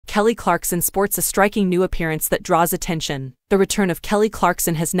Kelly Clarkson sports a striking new appearance that draws attention. The return of Kelly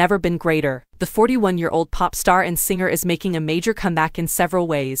Clarkson has never been greater. The 41-year-old pop star and singer is making a major comeback in several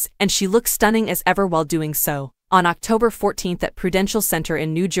ways, and she looks stunning as ever while doing so. On October 14th at Prudential Center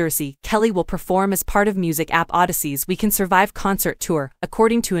in New Jersey, Kelly will perform as part of music app Odyssey's We Can Survive concert tour,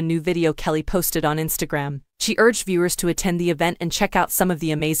 according to a new video Kelly posted on Instagram. She urged viewers to attend the event and check out some of the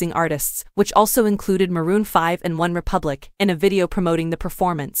amazing artists, which also included Maroon 5 and OneRepublic, in a video promoting the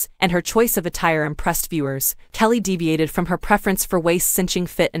performance, and her choice of attire impressed viewers. Kelly deviated from her preference for waist-cinching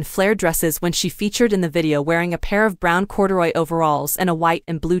fit and flared dresses when she featured in the video wearing a pair of brown corduroy overalls and a white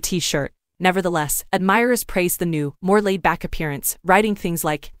and blue t-shirt. Nevertheless, admirers praised the new, more laid-back appearance, writing things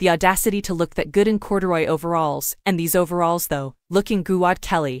like, "The audacity to look that good in corduroy overalls, and these overalls though, looking good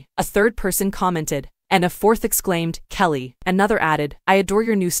Kelly." A third person commented, and a fourth exclaimed, "Kelly." Another added, "I adore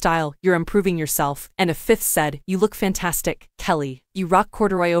your new style, you're improving yourself." And a fifth said, "You look fantastic, Kelly. You rock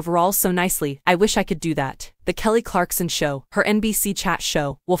corduroy overalls so nicely, I wish I could do that." The Kelly Clarkson Show, her NBC chat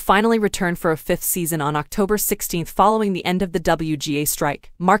show, will finally return for a fifth season on October 16th following the end of the WGA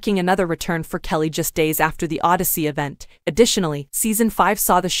strike, marking another return for Kelly just days after the Odyssey event. Additionally, Season 5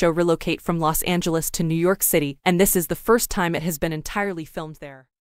 saw the show relocate from Los Angeles to New York City, and this is the first time it has been entirely filmed there.